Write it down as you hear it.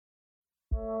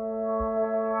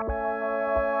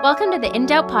Welcome to the In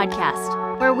Doubt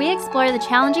podcast, where we explore the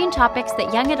challenging topics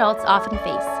that young adults often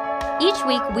face. Each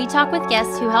week, we talk with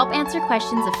guests who help answer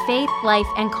questions of faith, life,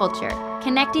 and culture,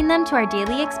 connecting them to our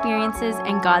daily experiences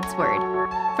and God's Word.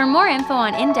 For more info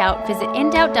on In Doubt, visit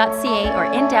indoubt.ca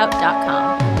or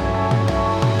indoubt.com.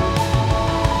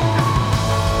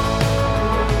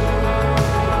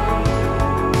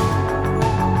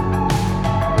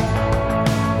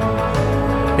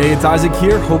 Hey, it's Isaac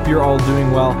here. Hope you're all doing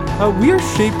well. We are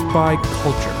shaped by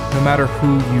culture, no matter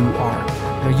who you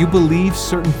are. You believe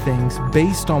certain things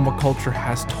based on what culture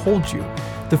has told you.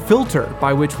 The filter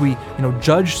by which we,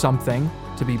 judge something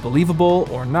to be believable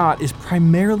or not is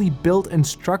primarily built and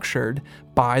structured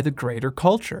by the greater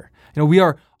culture. We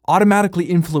are automatically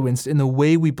influenced in the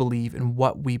way we believe and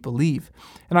what we believe.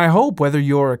 And I hope, whether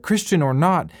you're a Christian or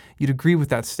not, you'd agree with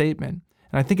that statement.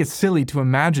 And I think it's silly to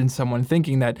imagine someone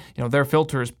thinking that, their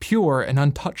filter is pure and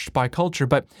untouched by culture.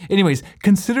 But anyways,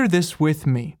 consider this with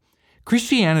me.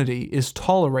 Christianity is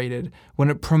tolerated when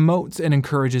it promotes and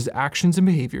encourages actions and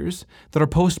behaviors that our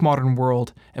postmodern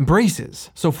world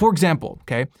embraces. So for example,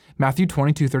 Matthew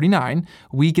 22:39,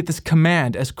 we get this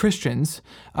command as Christians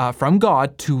from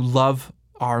God to love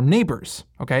our neighbors,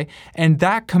 And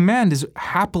that command is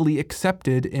happily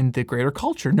accepted in the greater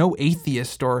culture. No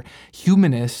atheist or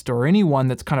humanist or anyone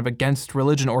that's kind of against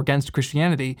religion or against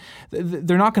Christianity,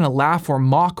 they're not going to laugh or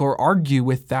mock or argue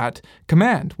with that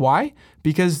command. Why?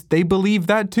 Because they believe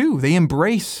that too. They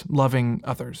embrace loving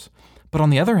others. But on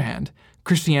the other hand,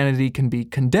 Christianity can be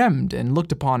condemned and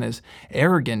looked upon as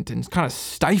arrogant and kind of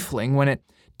stifling when it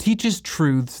teaches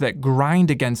truths that grind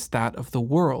against that of the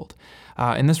world.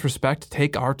 In this respect,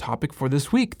 take our topic for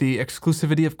this week, the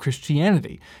exclusivity of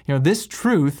Christianity. This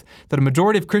truth that a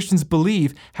majority of Christians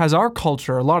believe has our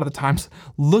culture, a lot of the times,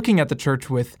 looking at the church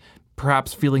with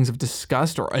perhaps feelings of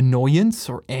disgust or annoyance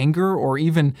or anger or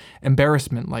even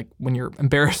embarrassment, like when you're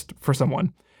embarrassed for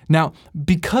someone. Now,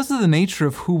 because of the nature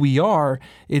of who we are,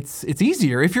 it's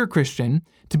easier, if you're a Christian,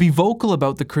 to be vocal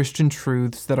about the Christian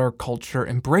truths that our culture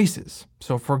embraces.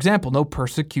 So, for example, no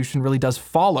persecution really does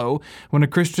follow when a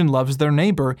Christian loves their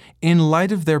neighbor in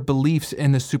light of their beliefs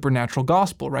in the supernatural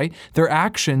gospel, right? Their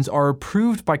actions are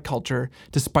approved by culture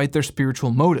despite their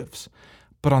spiritual motives.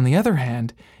 But on the other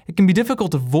hand, it can be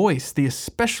difficult to voice the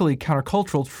especially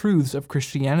countercultural truths of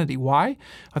Christianity. Why?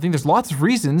 I think there's lots of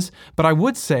reasons, but I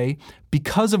would say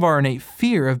because of our innate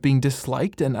fear of being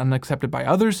disliked and unaccepted by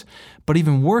others, but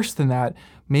even worse than that,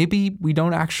 maybe we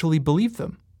don't actually believe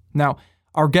them. Now,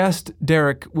 our guest,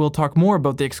 Derek, will talk more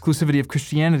about the exclusivity of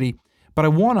Christianity, but I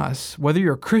want us, whether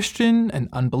you're a Christian, an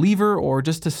unbeliever, or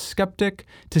just a skeptic,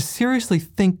 to seriously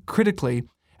think critically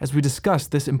as we discuss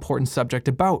this important subject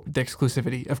about the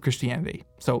exclusivity of Christianity.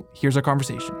 So here's our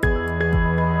conversation.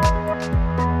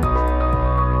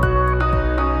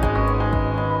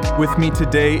 With me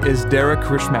today is Derek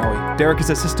Rishmawi. Derek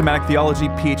is a systematic theology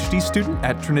PhD student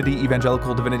at Trinity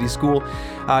Evangelical Divinity School.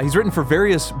 He's written for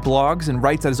various blogs and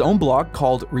writes at his own blog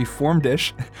called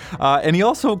Reformed-ish. And he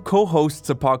also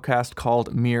co-hosts a podcast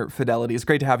called Mere Fidelity. It's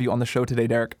great to have you on the show today,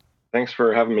 Derek. Thanks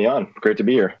for having me on. Great to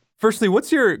be here. Firstly,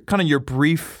 what's your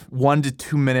brief 1 to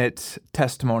 2 minute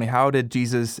testimony? How did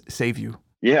Jesus save you?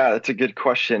 Yeah, that's a good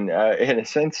question. In a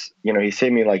sense, he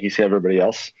saved me like he saved everybody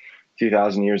else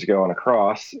 2,000 years ago on a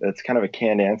cross. It's kind of a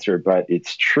canned answer, but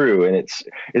it's true. And it's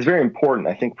very important,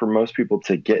 I think, for most people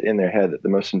to get in their head that the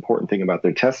most important thing about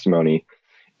their testimony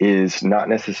is not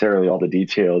necessarily all the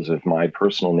details of my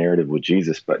personal narrative with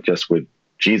Jesus, but just with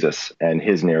Jesus and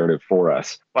his narrative for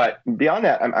us. But beyond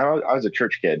that, I was a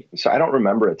church kid, so I don't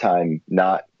remember a time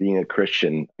not being a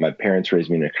Christian. My parents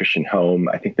raised me in a Christian home.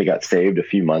 I think they got saved a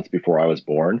few months before I was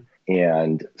born.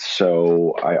 And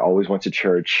so I always went to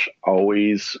church,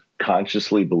 always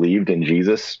consciously believed in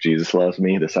Jesus. Jesus loves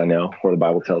me. This I know, for the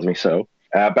Bible tells me so.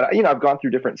 But I've gone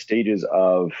through different stages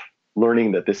of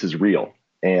learning that this is real.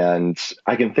 And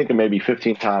I can think of maybe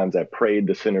 15 times I prayed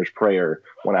the sinner's prayer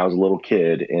when I was a little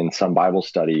kid in some Bible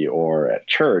study or at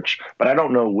church, but I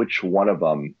don't know which one of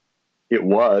them it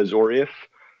was or if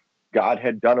God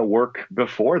had done a work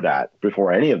before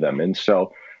any of them. And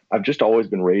so I've just always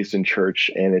been raised in church,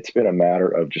 and it's been a matter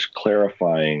of just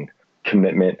clarifying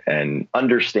commitment and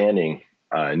understanding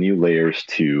new layers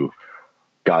to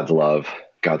God's love,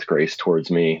 God's grace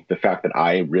towards me, the fact that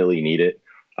I really need it.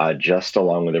 Just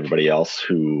along with everybody else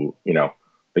who,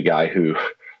 the guy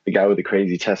with the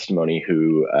crazy testimony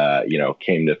who,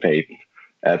 came to faith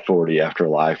at 40 after a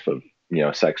life of,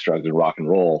 sex, drugs, and rock and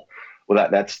roll. Well,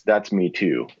 that's me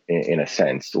too, in a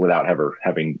sense, without ever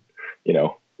having,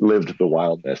 lived the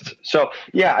wildness. So,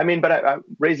 yeah, but I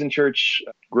raised in church,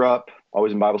 grew up,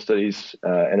 always in Bible studies,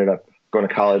 ended up going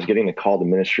to college, getting the call to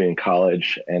ministry in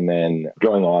college, and then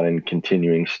going on and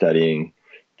continuing studying,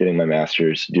 getting my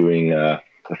master's, doing a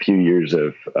few years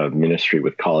of ministry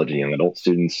with college and young adult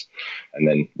students, and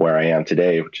then where I am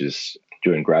today, which is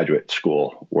doing graduate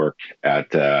school work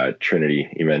at Trinity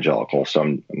Evangelical. So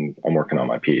I'm working on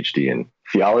my PhD in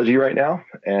theology right now,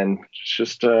 and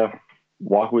just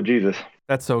walk with Jesus.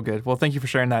 That's so good. Well, thank you for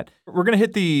sharing that. We're going to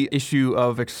hit the issue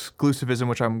of exclusivism,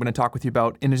 which I'm going to talk with you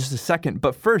about in just a second.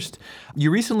 But first, you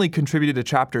recently contributed a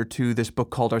chapter to this book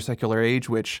called Our Secular Age,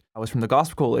 which was from the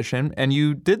Gospel Coalition. And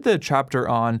you did the chapter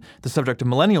on the subject of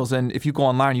millennials. And if you go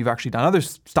online, you've actually done other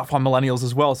stuff on millennials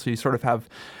as well. So you sort of have,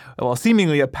 well,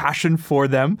 seemingly a passion for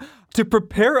them. To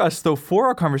prepare us, though, for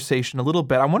our conversation a little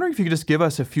bit, I'm wondering if you could just give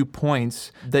us a few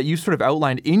points that you sort of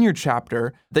outlined in your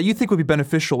chapter that you think would be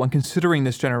beneficial when considering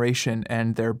this generation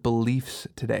and their beliefs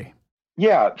today.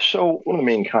 Yeah, so one of the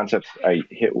main concepts I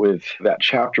hit with that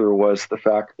chapter was the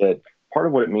fact that part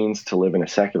of what it means to live in a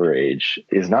secular age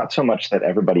is not so much that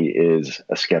everybody is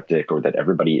a skeptic or that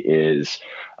everybody is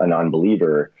a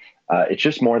non-believer. It's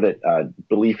just more that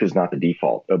belief is not the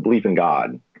default. Belief in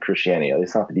God, Christianity,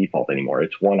 it's not the default anymore.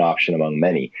 It's one option among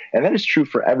many. And that is true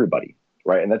for everybody,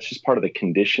 right? And that's just part of the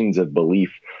conditions of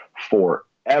belief for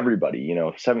everybody,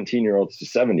 17-year-olds to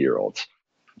 70-year-olds.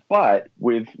 But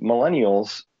with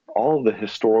millennials, all of the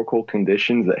historical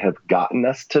conditions that have gotten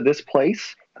us to this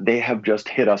place, they have just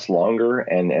hit us longer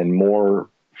and more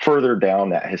further down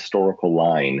that historical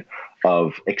line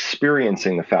of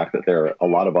experiencing the fact that there are a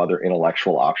lot of other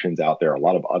intellectual options out there, a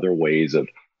lot of other ways of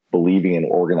believing and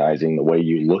organizing the way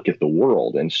you look at the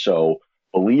world. And so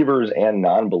believers and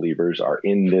non-believers are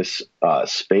in this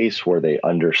space where they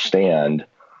understand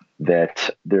that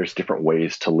there's different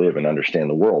ways to live and understand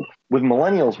the world. With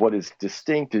millennials, what is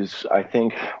distinct is, I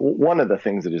think, one of the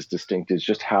things that is distinct is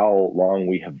just how long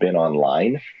we have been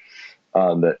online.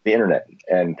 The internet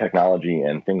and technology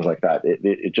and things like that,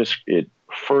 it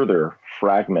further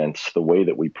fragments the way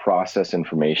that we process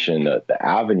information, the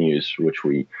avenues which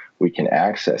we can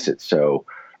access it. So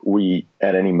we,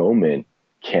 at any moment,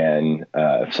 can,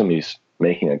 if somebody's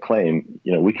making a claim,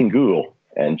 we can Google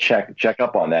and check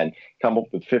up on that and come up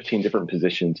with 15 different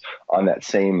positions on that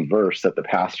same verse that the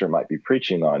pastor might be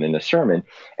preaching on in a sermon.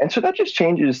 And so that just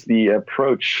changes the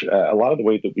approach, a lot of the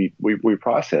way that we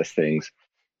process things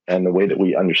and the way that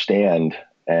we understand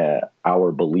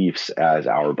our beliefs as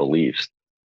our beliefs.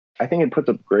 I think it puts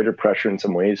a greater pressure in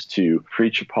some ways to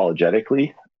preach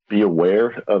apologetically, be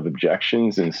aware of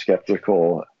objections and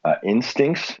skeptical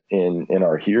instincts in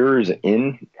our hearers,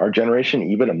 in our generation,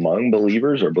 even among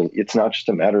believers. It's not just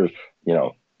a matter of,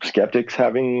 skeptics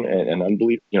having an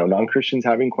unbelief, non-Christians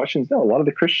having questions. No, a lot of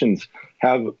the Christians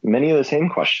have many of the same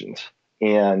questions.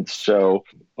 And so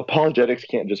apologetics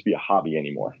can't just be a hobby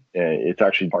anymore. It's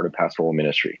actually part of pastoral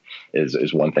ministry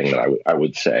is one thing that I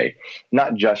would say.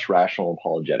 Not just rational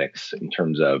apologetics in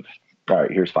terms of, all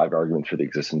right, here's 5 arguments for the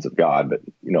existence of God, but,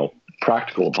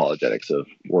 practical apologetics of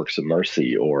works of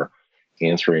mercy or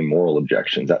answering moral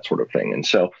objections, that sort of thing. And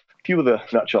so a few of the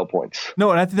nutshell points. No,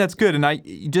 and I think that's good. And I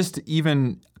just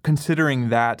even considering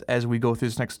that as we go through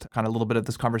this next kind of little bit of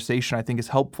this conversation, I think is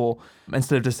helpful.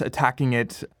 Instead of just attacking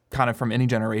it kind of from any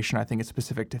generation, I think it's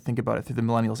specific to think about it through the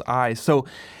millennials' eyes. So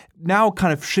now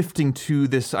kind of shifting to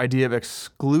this idea of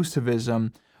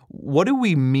exclusivism, what do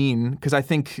we mean? Because I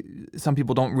think some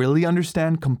people don't really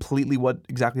understand completely what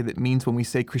exactly that means when we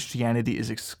say Christianity is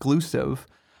exclusive.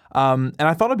 And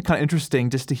I thought it'd be kind of interesting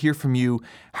just to hear from you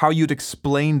how you'd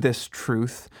explain this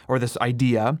truth or this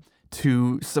idea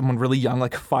to someone really young,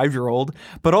 like a 5-year-old,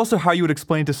 but also how you would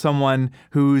explain to someone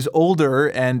who's older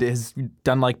and has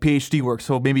done like PhD work,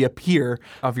 so maybe a peer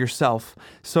of yourself.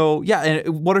 So yeah,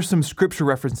 and what are some scripture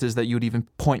references that you would even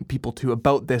point people to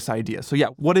about this idea? So yeah,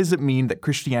 what does it mean that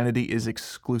Christianity is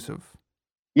exclusive?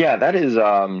 Yeah, that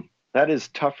is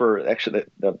tougher. Actually,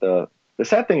 the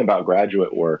sad thing about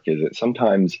graduate work is that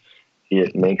sometimes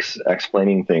it makes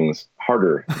explaining things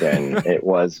harder than it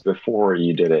was before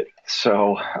you did it.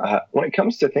 So when it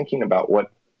comes to thinking about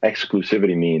what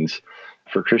exclusivity means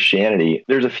for Christianity,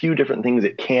 there's a few different things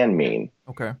it can mean.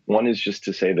 Okay. One is just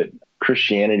to say that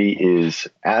Christianity is,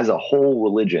 as a whole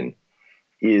religion,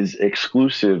 is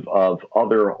exclusive of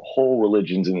other whole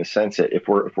religions in the sense that if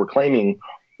we're claiming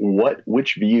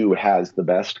which view has the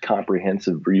best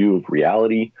comprehensive view of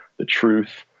reality, the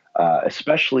truth,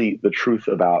 especially the truth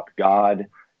about God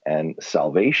and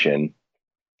salvation,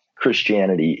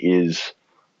 Christianity is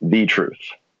the truth.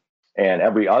 And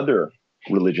every other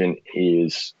religion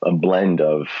is a blend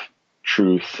of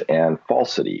truth and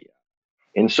falsity.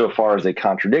 Insofar as they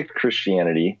contradict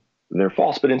Christianity, they're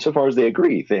false. But insofar as they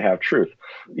agree, they have truth.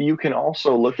 You can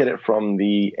also look at it from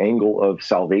the angle of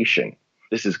salvation.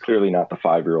 This is clearly not the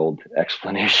 5-year-old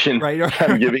explanation right.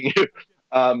 I'm giving you.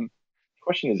 The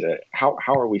question is, how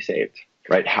are we saved,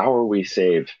 right? How are we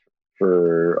saved?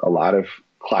 For a lot of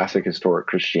classic historic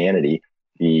Christianity,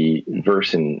 the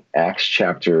verse in Acts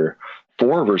chapter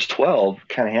 4, verse 12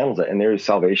 kind of handles it. And there is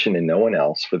salvation in no one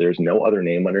else, for there's no other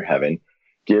name under heaven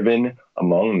given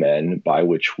among men by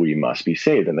which we must be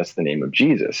saved. And that's the name of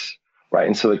Jesus, right?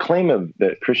 And so the claim of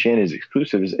that Christianity is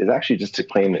exclusive is actually just to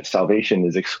claim that salvation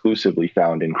is exclusively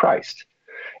found in Christ.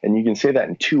 And you can say that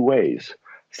in two ways.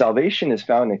 Salvation is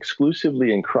found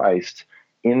exclusively in Christ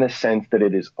in the sense that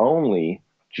it is only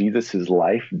Jesus'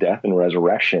 life, death, and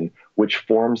resurrection, which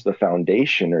forms the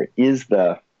foundation, or is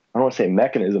the, I don't want to say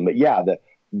mechanism, but yeah,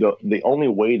 the only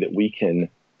way that we can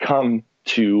come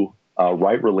to a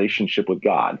right relationship with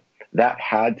God. That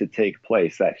had to take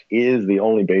place. That is the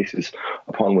only basis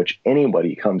upon which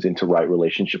anybody comes into right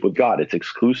relationship with God. It's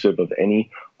exclusive of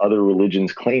any other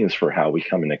religion's claims for how we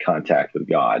come into contact with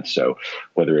God. So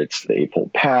whether it's the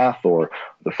Eightfold Path or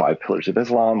the 5 Pillars of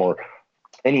Islam or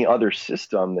any other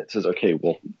system that says, okay,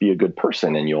 well, be a good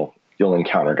person and you'll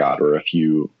encounter God. Or if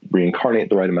you reincarnate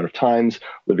the right amount of times,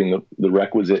 living the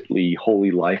requisitely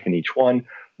holy life in each one,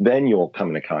 then you'll come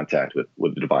into contact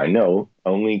with the divine. No,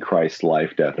 only Christ's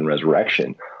life, death, and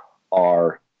resurrection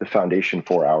are the foundation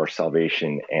for our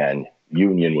salvation and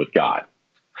union with God.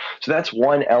 So that's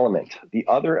one element. The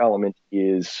other element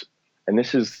is, and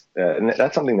this is, and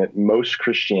that's something that most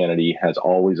Christianity has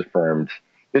always affirmed.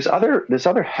 This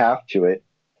other half to it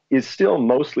is still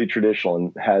mostly traditional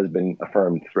and has been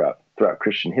affirmed throughout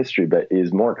Christian history, but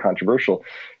is more controversial,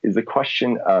 is the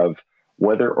question of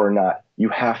whether or not you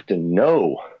have to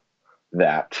know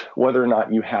that, whether or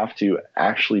not you have to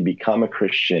actually become a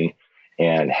Christian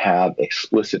and have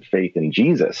explicit faith in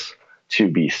Jesus to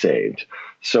be saved.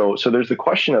 So there's the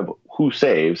question of who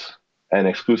saves, and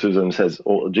exclusivism says,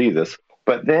 oh, Jesus.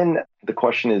 But then the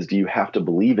question is, do you have to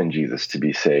believe in Jesus to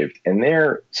be saved? And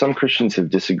there, some Christians have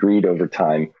disagreed over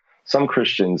time. Some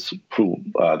Christians who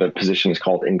the position is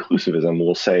called inclusivism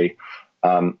will say,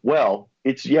 well,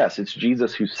 it's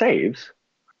Jesus who saves,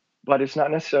 but it's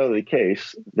not necessarily the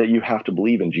case that you have to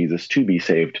believe in Jesus to be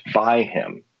saved by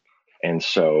him. And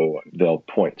so they'll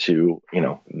point to,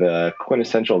 the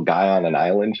quintessential guy on an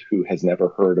island who has never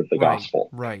heard of the gospel.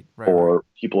 Right. Or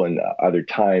people in other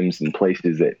times and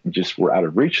places that just were out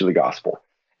of reach of the gospel.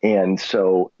 And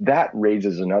so that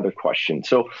raises another question.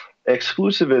 So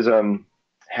exclusivism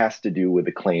has to do with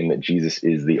the claim that Jesus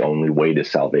is the only way to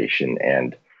salvation.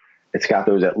 And it's got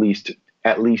those at least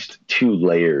 2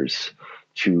 layers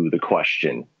to the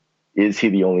question. Is he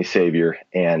the only savior?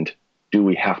 And do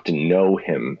we have to know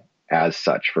him as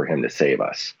such for him to save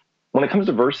us? When it comes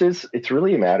to verses, it's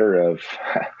really a matter of,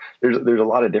 there's a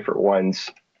lot of different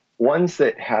ones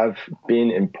that have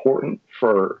been important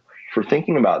for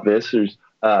thinking about this. There's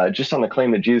just on the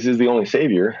claim that Jesus is the only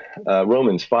savior,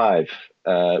 Romans 5,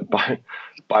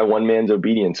 by one man's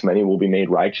obedience, many will be made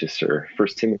righteous, or 1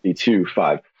 Timothy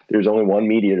 2:5. There's only one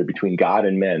mediator between God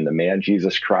and men, the man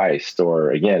Jesus Christ.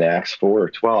 Or again, Acts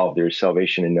 4:12, there's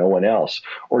salvation in no one else.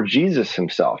 Or Jesus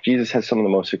himself. Jesus has some of the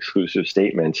most exclusive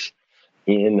statements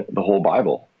in the whole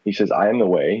Bible. He says, I am the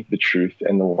way, the truth,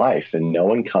 and the life, and no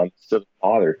one comes to the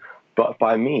Father but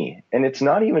by me. And it's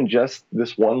not even just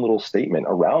this one little statement.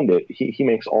 Around it, he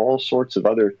makes all sorts of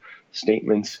other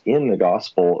statements in the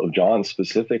Gospel of John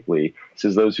specifically. He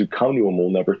says, those who come to him will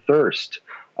never thirst.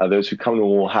 Those who come to him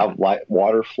will have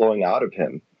water flowing out of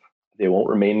him. They won't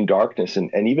remain in darkness.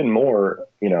 And even more,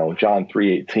 John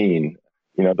 3:18,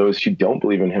 those who don't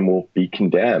believe in him will be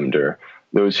condemned, or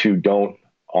those who don't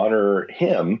honor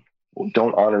him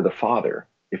don't honor the Father.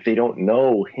 If they don't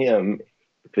know him,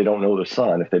 if they don't know the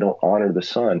Son, if they don't honor the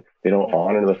Son, they don't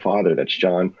honor the Father. That's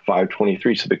John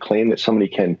 5:23. So the claim that somebody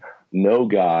can know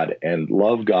God and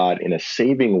love God in a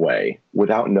saving way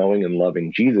without knowing and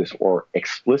loving Jesus, or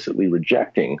explicitly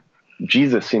rejecting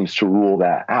Jesus, seems to rule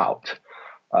that out.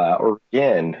 Or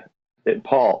again,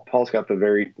 Paul's got the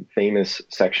very famous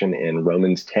section in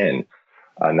Romans 10,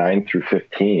 9 through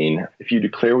 15. If you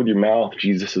declare with your mouth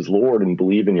Jesus is Lord and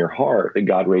believe in your heart that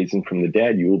God raised him from the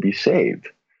dead, you will be saved.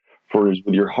 For it is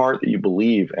with your heart that you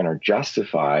believe and are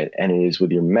justified, and it is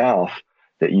with your mouth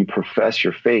that you profess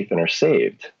your faith and are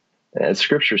saved. As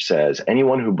Scripture says,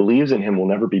 anyone who believes in him will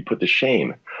never be put to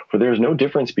shame. For there is no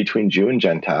difference between Jew and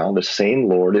Gentile. The same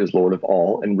Lord is Lord of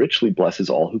all, and richly blesses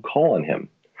all who call on him.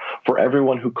 For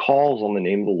everyone who calls on the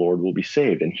name of the Lord will be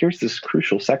saved. And here's this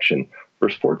crucial section.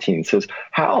 Verse 14 says,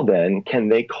 how then can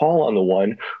they call on the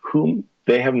one whom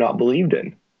they have not believed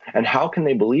in? And how can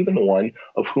they believe in the one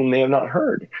of whom they have not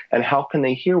heard? And how can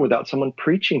they hear without someone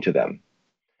preaching to them?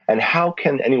 And how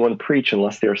can anyone preach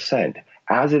unless they are sent?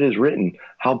 As it is written,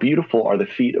 how beautiful are the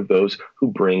feet of those who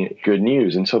bring good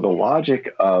news. And so the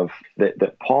logic of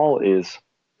that Paul is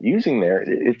using there,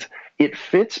 it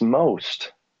fits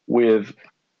most with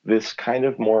this kind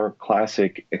of more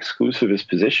classic exclusivist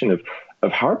position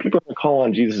of how are people going to call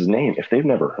on Jesus' name if they've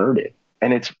never heard it?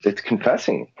 And it's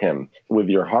confessing him with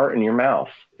your heart and your mouth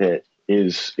that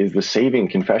is the saving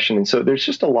confession. And so there's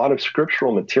just a lot of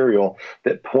scriptural material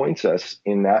that points us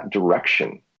in that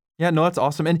direction. Yeah, no, that's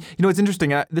awesome. And, it's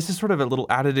interesting. This is sort of a little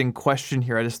added in question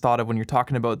here I just thought of when you're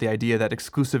talking about the idea that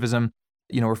exclusivism,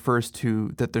 refers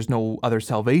to that there's no other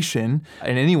salvation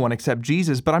in anyone except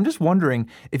Jesus. But I'm just wondering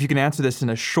if you can answer this in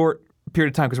a short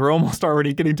period of time, because we're almost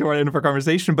already getting to our end of our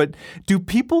conversation. But do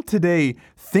people today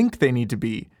think they need to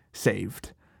be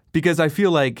saved? Because I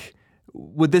feel like,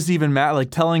 would this even matter?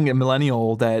 Like telling a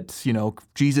millennial that,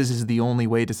 Jesus is the only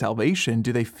way to salvation,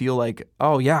 do they feel like,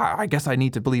 oh yeah, I guess I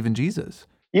need to believe in Jesus?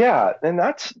 Yeah, and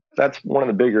that's one of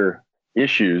the bigger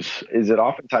issues, is that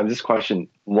oftentimes this question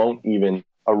won't even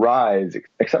arise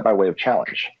except by way of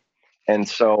challenge. And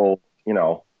so,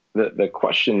 the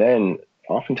question then,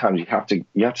 oftentimes you have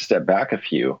to step back a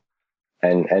few,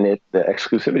 and the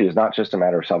exclusivity is not just a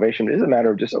matter of salvation, it is a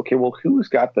matter of just, okay, well,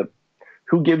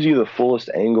 who gives you the fullest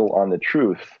angle on the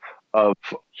truth of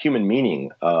human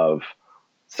meaning of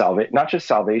salvation, not just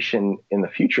salvation in the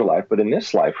future life, but in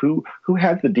this life? Who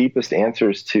has the deepest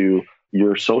answers to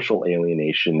your social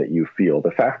alienation that you feel?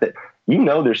 The fact that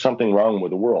there's something wrong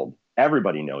with the world.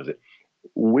 Everybody knows it.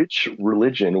 Which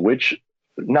religion,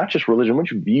 not just religion,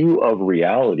 which view of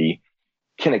reality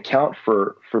can account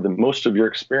for the most of your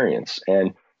experience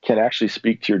and can actually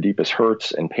speak to your deepest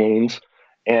hurts and pains?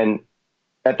 And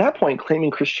at that point,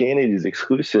 claiming Christianity is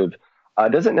exclusive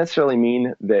doesn't necessarily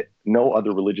mean that no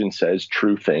other religion says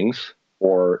true things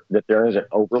or that there isn't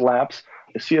overlaps.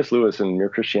 C.S. Lewis in Mere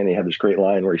Christianity had this great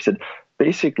line where he said,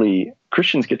 basically,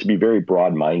 Christians get to be very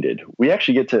broad-minded. We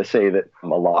actually get to say that a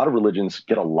lot of religions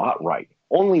get a lot right.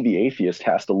 Only the atheist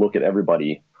has to look at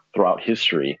everybody throughout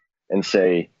history and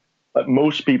say,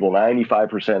 most people,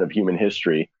 95% of human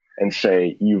history, and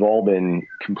say, you've all been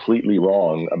completely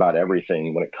wrong about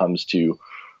everything when it comes to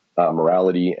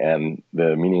morality and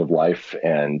the meaning of life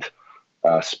and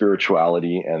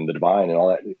spirituality and the divine and all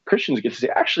that. Christians get to say,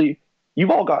 actually,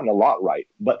 you've all gotten a lot right,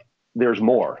 but there's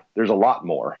more. There's a lot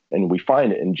more. And we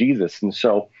find it in Jesus. And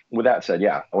so with that said,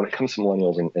 yeah, when it comes to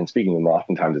millennials and speaking to them,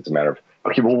 oftentimes it's a matter of,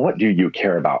 okay, well, what do you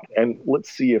care about? And let's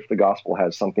see if the gospel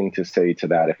has something to say to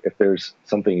that, if there's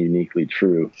something uniquely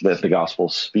true that the gospel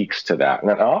speaks to that.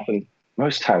 And often,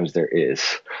 most times there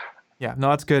is. Yeah,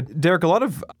 no, that's good. Derek, a lot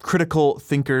of critical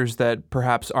thinkers that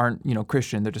perhaps aren't,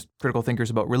 Christian, they're just critical thinkers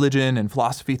about religion and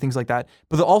philosophy, things like that.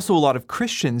 But also a lot of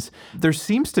Christians, there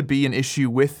seems to be an issue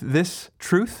with this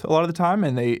truth a lot of the time,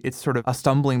 and it's sort of a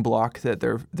stumbling block that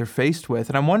they're faced with.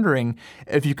 And I'm wondering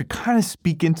if you could kind of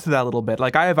speak into that a little bit.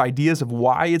 Like, I have ideas of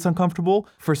why it's uncomfortable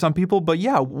for some people, but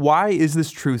yeah, why is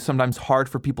this truth sometimes hard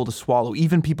for people to swallow,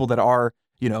 even people that are,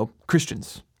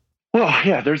 Christians? Well,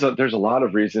 yeah, there's a lot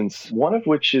of reasons. One of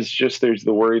which is just there's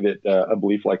the worry that a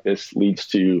belief like this leads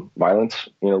to violence,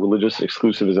 religious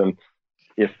exclusivism.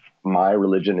 If my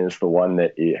religion is the one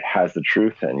that has the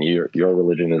truth and your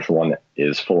religion is the one that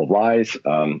is full of lies,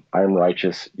 I'm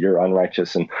righteous, you're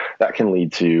unrighteous, and that can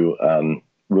lead to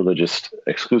religious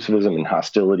exclusivism and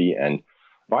hostility and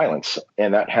violence.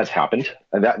 And that has happened.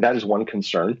 And that is one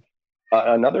concern.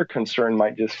 Another concern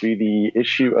might just be the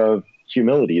issue of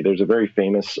humility. There's a very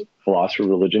famous philosopher of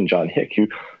religion, John Hick, who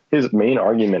his main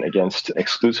argument against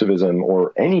exclusivism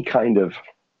or any kind of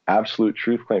absolute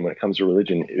truth claim when it comes to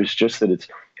religion is just that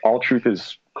all truth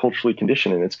is culturally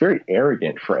conditioned, and it's very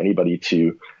arrogant for anybody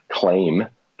to claim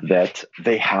that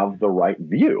they have the right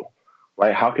view.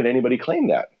 Right? How could anybody claim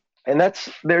that? And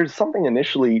there's something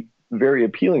initially very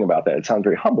appealing about that. It sounds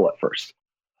very humble at first.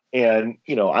 And,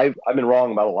 I've been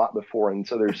wrong about a lot before. And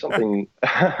so there's something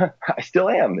I still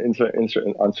am on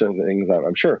certain things,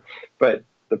 I'm sure. But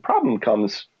the problem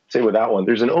comes, say with that one,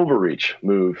 there's an overreach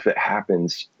move that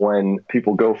happens when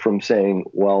people go from saying,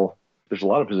 well, there's a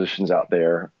lot of positions out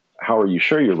there. How are you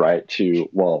sure you're right? To,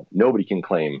 well, nobody can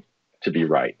claim to be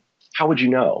right. How would you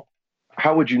know?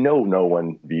 How would you know no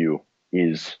one view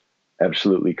is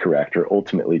absolutely correct or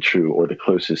ultimately true or the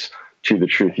closest to the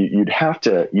truth?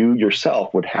 You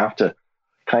yourself would have to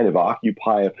kind of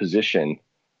occupy a position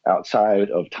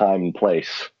outside of time and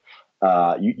place.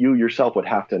 You yourself would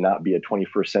have to not be a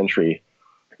 21st century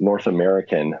North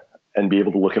American and be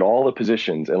able to look at all the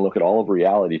positions and look at all of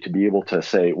reality to be able to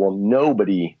say, well,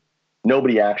 nobody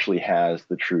nobody actually has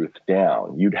the truth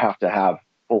down. You'd have to have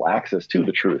full access to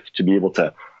the truth to be able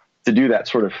to do that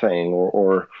sort of thing.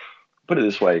 Or put it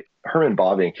this way, Herman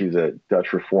Bavinck, who's a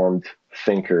Dutch Reformed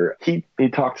thinker, he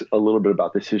talks a little bit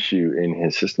about this issue in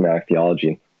his systematic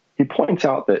theology. He points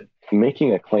out that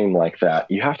making a claim like that,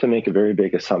 you have to make a very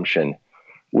big assumption,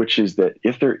 which is that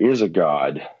if there is a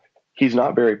God, he's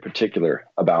not very particular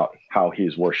about how he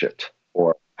is worshipped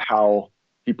or how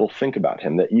people think about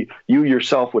him, that you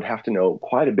yourself would have to know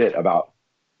quite a bit about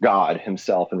God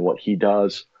himself and what he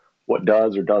does, what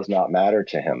does or does not matter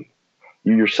to him.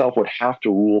 You yourself would have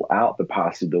to rule out the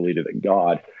possibility that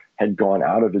God had gone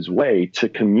out of his way to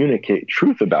communicate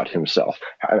truth about himself.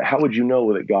 How would you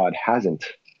know that God hasn't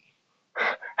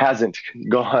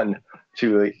gone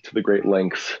to the great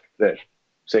lengths that,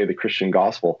 say, the Christian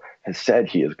gospel has said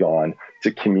he has gone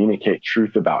to communicate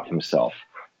truth about himself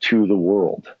to the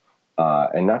world?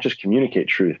 And not just communicate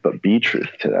truth, but be truth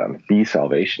to them, be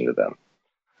salvation to them.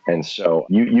 And so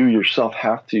you yourself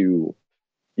have to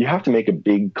make a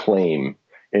big claim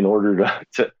in order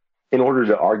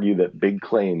to argue that big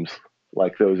claims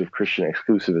like those of Christian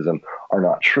exclusivism are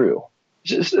not true.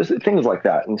 Just things like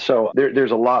that. And so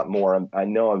there's a lot more. I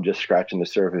know I'm just scratching the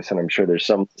surface, and I'm sure there's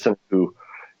some who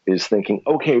is thinking,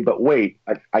 okay, but wait,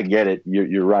 I get it.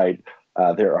 You're right.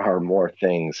 There are more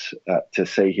things to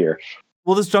say here.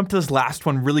 We'll just jump to this last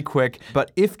one really quick. But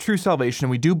if true salvation,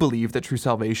 we do believe that true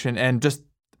salvation and just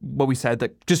what we said,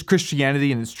 that just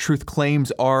Christianity and its truth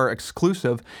claims are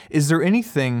exclusive, is there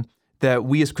anything that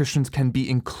we as Christians can be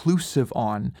inclusive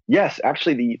on? Yes,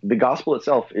 actually, the gospel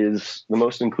itself is the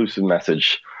most inclusive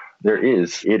message there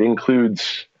is. It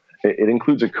includes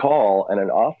a call and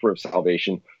an offer of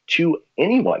salvation to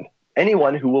anyone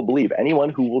who will believe,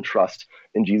 anyone who will trust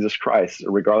in Jesus Christ,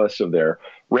 regardless of their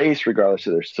race, regardless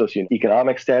of their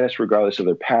socioeconomic status, regardless of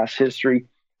their past history,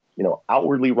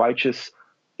 outwardly righteous,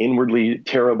 inwardly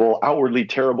terrible, outwardly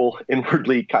terrible,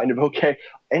 inwardly kind of okay.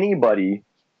 Anybody,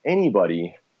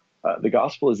 the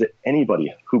gospel is that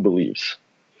anybody who believes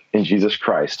in Jesus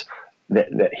Christ,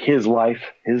 that his life,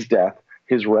 his death,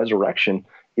 his resurrection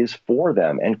is for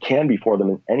them and can be for them,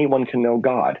 and anyone can know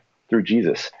God through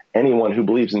Jesus. Anyone who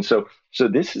believes. And so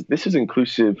this is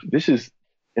inclusive. This is,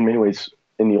 in many ways,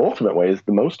 in the ultimate way, is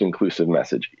the most inclusive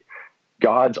message.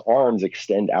 God's arms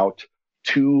extend out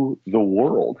to the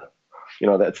world.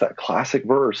 That's that classic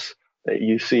verse that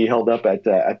you see held up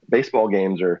at baseball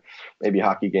games or maybe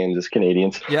hockey games as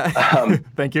Canadians. Yeah.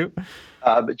 Thank you.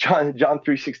 But John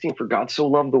 3:16, for God so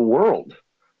loved the world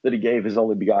that he gave his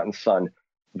only begotten son.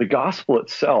 The gospel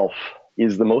itself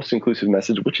is the most inclusive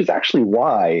message, which is actually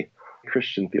why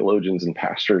Christian theologians and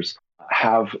pastors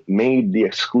have made the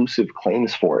exclusive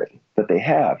claims for it that they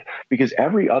have, because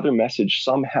every other message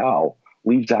somehow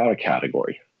leaves out a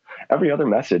category. Every other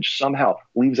message somehow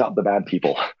leaves out the bad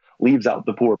people, leaves out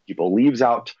the poor people, leaves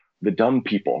out the dumb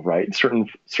people, right?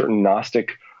 Certain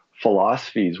Gnostic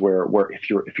philosophies where if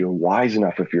you're wise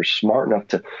enough, if you're smart enough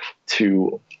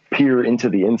to peer into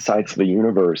the insights of the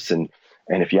universe, and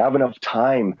if you have enough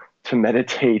time to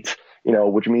meditate,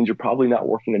 which means you're probably not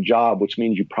working a job, which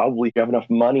means you probably have enough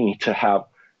money to have.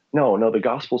 No, the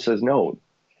gospel says no.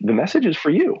 The message is for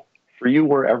you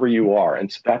wherever you are.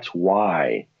 And so that's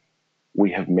why we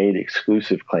have made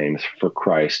exclusive claims for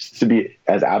Christ to be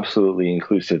as absolutely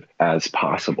inclusive as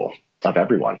possible of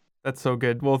everyone. That's so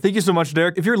good. Well, thank you so much,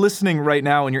 Derek. If you're listening right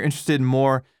now and you're interested in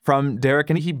more from Derek,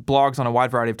 and he blogs on a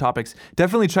wide variety of topics,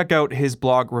 definitely check out his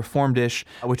blog, Reformedish,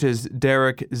 which is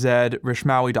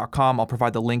derekzrishmawy.com. I'll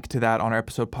provide the link to that on our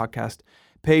episode podcast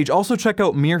page. Also check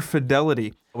out Mere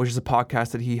Fidelity, which is a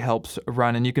podcast that he helps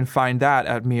run, and you can find that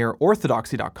at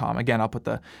mereorthodoxy.com. Again, I'll put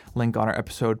the link on our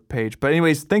episode page. But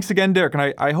anyways, thanks again, Derek,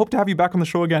 and I hope to have you back on the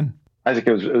show again. Isaac,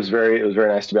 it was very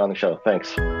nice to be on the show.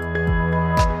 Thanks.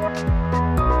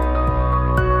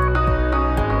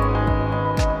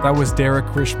 That was Derek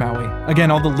Rishmawy. Again,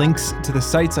 all the links to the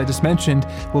sites I just mentioned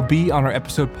will be on our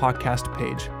episode podcast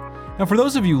page. Now, for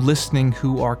those of you listening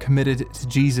who are committed to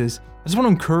Jesus, I just want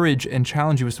to encourage and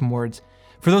challenge you with some words.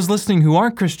 For those listening who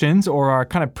aren't Christians or are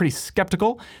kind of pretty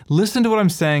skeptical, listen to what I'm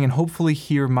saying and hopefully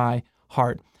hear my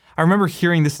heart. I remember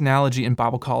hearing this analogy in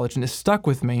Bible college and it stuck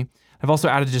with me. I've also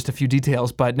added just a few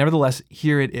details, but nevertheless,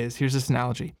 here it is. Here's this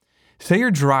analogy. Say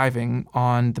you're driving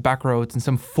on the back roads in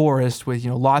some forest with,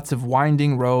 lots of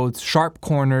winding roads, sharp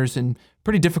corners, and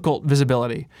pretty difficult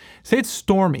visibility. Say it's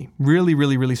stormy, really,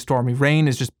 really, really stormy. Rain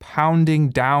is just pounding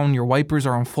down, your wipers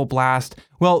are on full blast.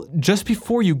 Well, just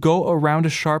before you go around a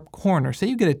sharp corner, say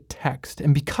you get a text,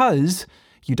 and because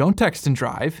you don't text and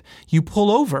drive. You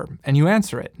pull over and you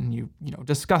answer it, and you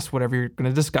discuss whatever you're going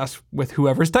to discuss with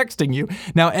whoever's texting you.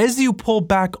 Now, as you pull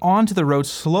back onto the road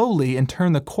slowly and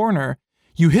turn the corner,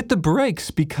 you hit the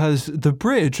brakes because the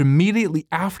bridge immediately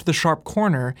after the sharp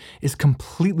corner is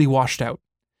completely washed out.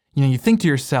 You think to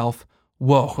yourself,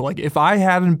 whoa, like if I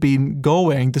hadn't been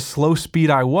going the slow speed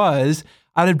I was,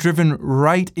 I'd have driven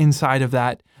right inside of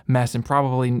that mess and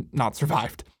probably not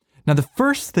survived. Now, the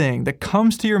first thing that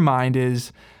comes to your mind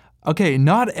is, okay,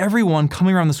 not everyone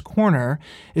coming around this corner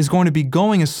is going to be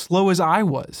going as slow as I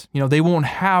was. They won't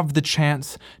have the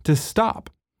chance to stop.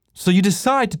 So you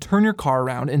decide to turn your car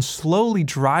around and slowly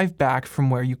drive back from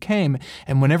where you came.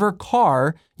 And whenever a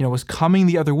car, was coming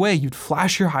the other way, you'd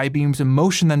flash your high beams and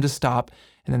motion them to stop.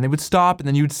 And then they would stop. And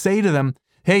then you would say to them,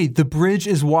 hey, the bridge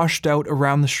is washed out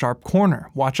around the sharp corner.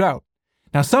 Watch out.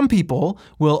 Now, some people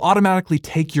will automatically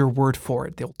take your word for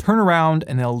it. They'll turn around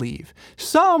and they'll leave.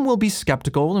 Some will be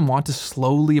skeptical and want to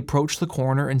slowly approach the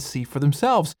corner and see for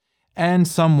themselves. And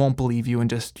some won't believe you and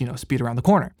just, speed around the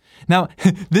corner. Now,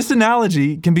 this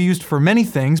analogy can be used for many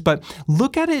things, but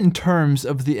look at it in terms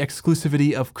of the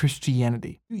exclusivity of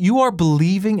Christianity. You are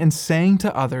believing and saying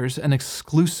to others an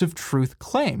exclusive truth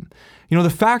claim. The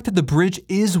fact that the bridge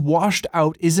is washed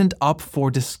out isn't up for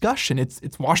discussion.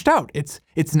 It's washed out. It's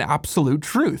an absolute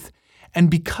truth. And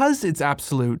because it's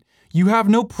absolute, you have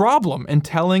no problem in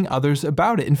telling others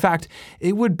about it. In fact,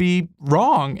 it would be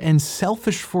wrong and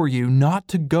selfish for you not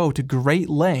to go to great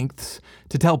lengths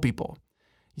to tell people.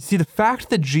 You see, the fact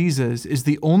that Jesus is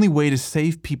the only way to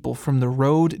save people from the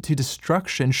road to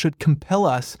destruction should compel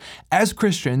us as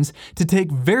Christians to take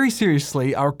very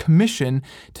seriously our commission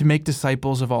to make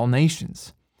disciples of all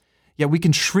nations. Yet we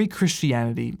can treat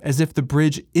Christianity as if the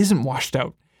bridge isn't washed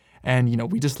out.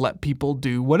 And, we just let people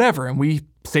do whatever. And we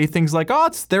say things like, oh,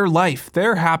 it's their life,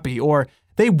 they're happy, or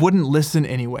they wouldn't listen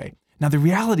anyway. Now, the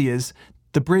reality is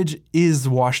the bridge is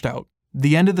washed out.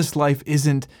 The end of this life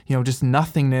isn't, just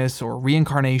nothingness or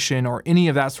reincarnation or any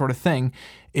of that sort of thing.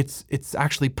 It's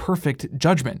actually perfect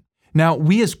judgment. Now,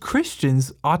 we as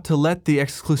Christians ought to let the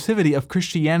exclusivity of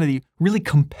Christianity really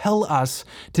compel us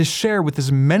to share with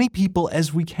as many people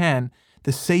as we can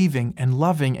the saving and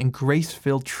loving and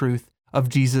grace-filled truth of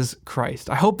Jesus Christ.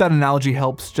 I hope that analogy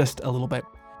helps just a little bit.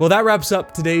 Well, that wraps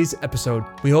up today's episode.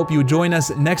 We hope you join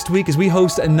us next week as we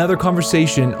host another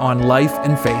conversation on life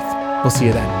and faith. We'll see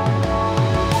you then.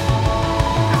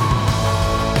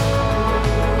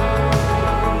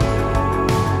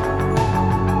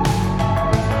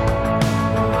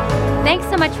 Thanks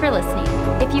so much for listening.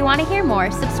 If you want to hear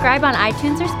more, subscribe on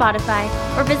iTunes or Spotify,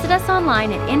 or visit us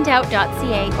online at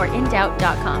indoubt.ca or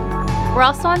indoubt.com. We're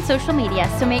also on social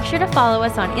media, so make sure to follow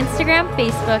us on Instagram,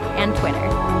 Facebook, and Twitter.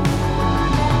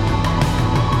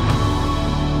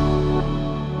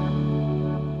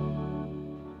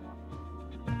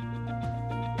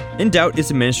 In Doubt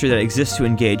is a ministry that exists to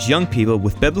engage young people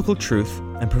with biblical truth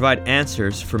and provide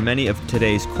answers for many of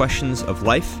today's questions of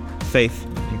life, faith,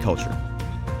 and culture.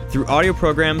 Through audio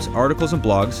programs, articles, and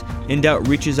blogs, In Doubt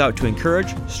reaches out to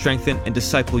encourage, strengthen, and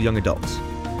disciple young adults.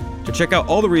 To check out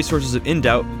all the resources of In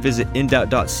Doubt, visit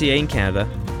indoubt.ca in Canada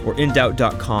or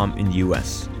indoubt.com in the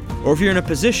US. Or if you're in a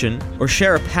position or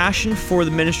share a passion for the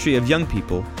ministry of young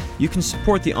people, you can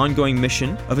support the ongoing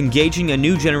mission of engaging a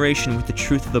new generation with the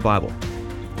truth of the Bible.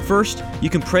 First,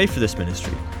 you can pray for this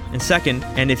ministry. And second,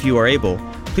 and if you are able,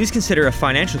 please consider a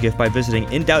financial gift by visiting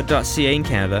indoubt.ca in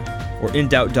Canada or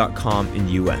indoubt.com in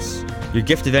the US. Your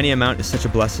gift of any amount is such a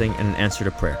blessing and an answer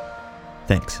to prayer.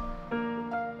 Thanks.